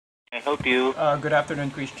I help you. Good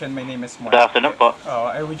afternoon, Christian. My name is Mark. Good afternoon po.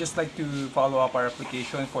 I would just like to follow up our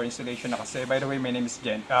application for installation na kasi. By the way, my name is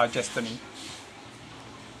Jestony.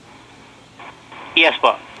 Yes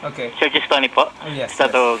po. Okay. Sir Justoni po. Yes, Is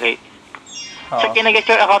that yes. okay? Sir, can I get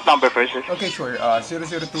your account number first, sir? Okay, sure.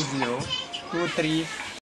 0020-23.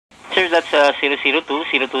 Sir, that's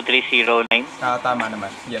 002-02309. Tama naman.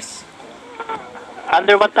 Yes.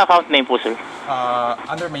 Under what account name po, sir?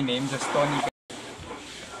 Under my name, Jestony.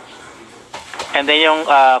 And then yung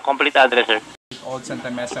complete address, sir? Old Santa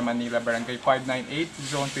Mesa, Manila, Barangay 598,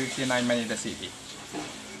 Zone 59, Manila City.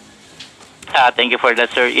 Thank you for that,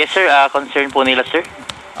 sir. Yes, sir. Concern po nila, sir?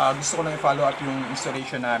 Gusto ko lang i-follow up yung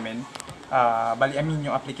installation namin.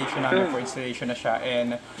 Yung application namin for installation na siya.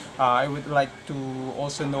 And I would like to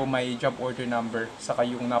also know my job order number saka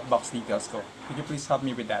yung knockbox details ko. Could you please help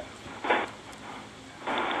me with that?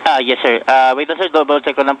 Yes, sir. Wait lang, sir. Double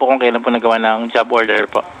check ko lang po kung kailan po nagawa ng job order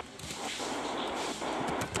po.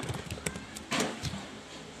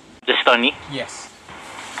 Justoni? Yes.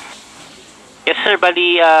 Yes, sir.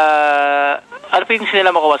 Bali, ano po yung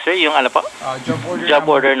sinila makuha, sir? Yung ano po? Job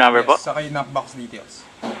order number yes, po? Saka yung knockbox details.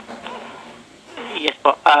 Yes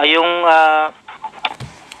po. Yung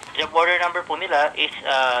job order number po nila is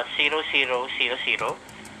 0000.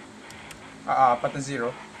 Apat na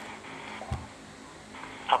 0.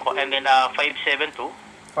 Apo, and then 572.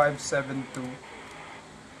 572.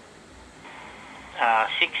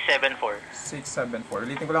 674. 674.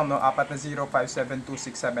 Ulitin ko lang, no? Apat na 0, 572,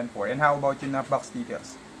 674. And how about yung knockbox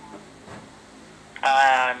details?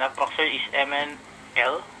 Knockbox, sir, is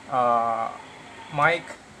MNL.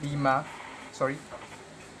 Mike, Lima, sorry?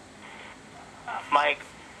 Mike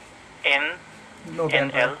N.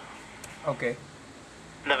 November. NL. Okay.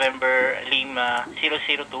 November Lima 002.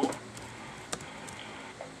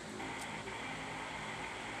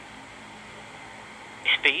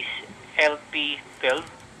 Space LP12.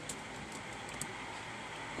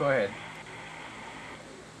 Go ahead.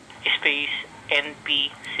 Space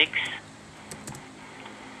NP6.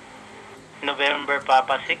 November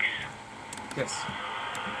Papa 6. Yes.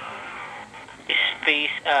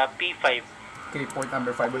 Space P5. Okay, port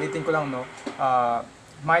number 5. Ulitin ko lang, no?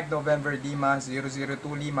 Mike November Lima 002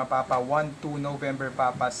 Lima Papa 12 November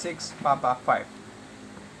Papa 6 Papa 5.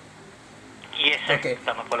 Yes, sir. Okay.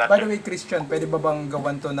 Tama po lahat, By the sir. way, Christian, pwede ba bang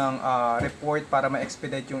gawan to ng report para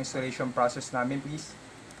ma-expedite yung installation process namin, please?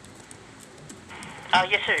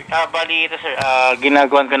 Yes, sir. Bali ito, sir.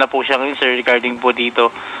 Ginagawan ko na po siya ngayon, sir, regarding po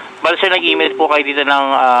dito. Bali, sir, nag-email po kayo dito ng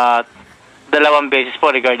 2 beses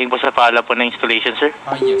po regarding po sa follow-up po ng installation, sir.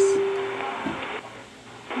 Yes.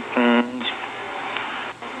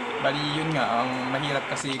 Bali, yun nga, ang mahirap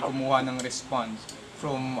kasi kumuha ng response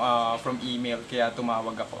from email, kaya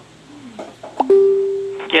tumawag ako.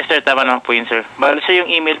 Yes, sir. Tama naman po yun, sir. Bali, sir, yung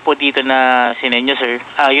email po dito na sinenyo, sir,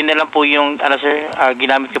 yun na lang po yung, sir,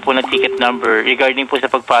 ginamit ko po na ticket number regarding po sa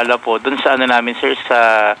pag-follow po dun sa namin, sir,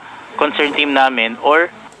 sa concern team namin or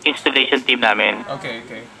installation team namin.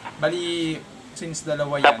 Okay. Bali, since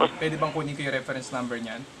dalawa yan, Tapos, pwede bang kunin ko yung reference number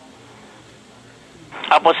niyan?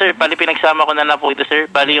 Apo, sir, bali pinagsama ko na lang po ito, sir.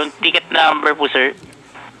 Bali yung ticket number po, sir,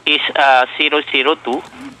 is 002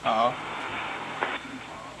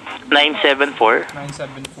 974.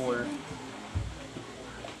 974.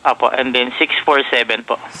 Apo, and then 647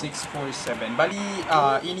 po. 647. Bali,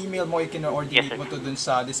 in-email mo, i-coordinate Yes, mo to dun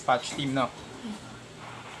sa dispatch team, no?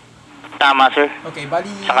 Tama, sir. Okay, bali,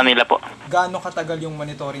 Sa kanila po. gaano katagal yung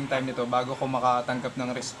monitoring time nito bago ko makatanggap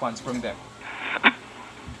ng response from them?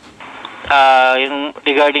 Yung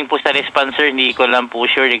regarding po sa response, sir, hindi ko lang po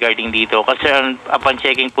sure regarding dito. Kasi upon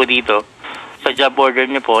checking po dito, sa job order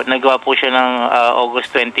niyo po, nagawa po siya ng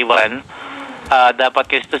August 21. Dapat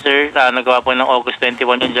kasi, sir, nagawa po ng August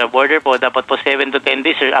 21 yung job order po. Dapat po 7 to 10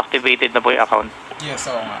 days, sir, activated na po yung account. Yes,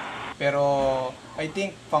 oo nga. Pero, I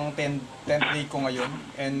think, pang 10th day ko ngayon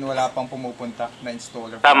and wala pang pumupunta na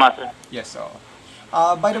installer. Tama, sir. Yes, oo.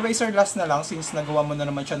 By the way, sir, last na lang, since nagawa mo na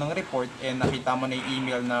naman siya ng report and nakita mo na yung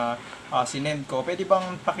email na sinend ko, pwede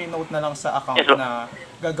bang pakinote na lang sa account Yes, sir. na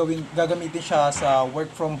gagamitin siya sa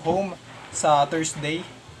work from home sa Thursday?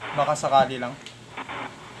 Baka sakali lang.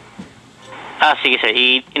 Sige, sir.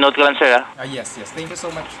 I-note ko lang, sir, Yes. Thank you so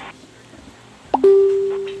much.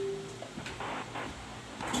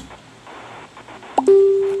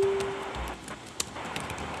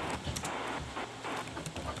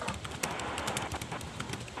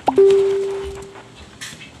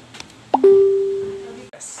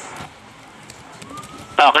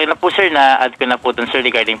 Okay na po, sir. Na-add ko na po dun, sir,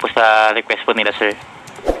 regarding po sa request po nila, sir.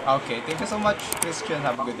 Okay, thank you so much, Christian.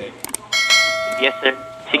 Have a good day. Yes, sir.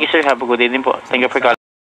 Sige, sir. Have a good day din po. Thank you for calling.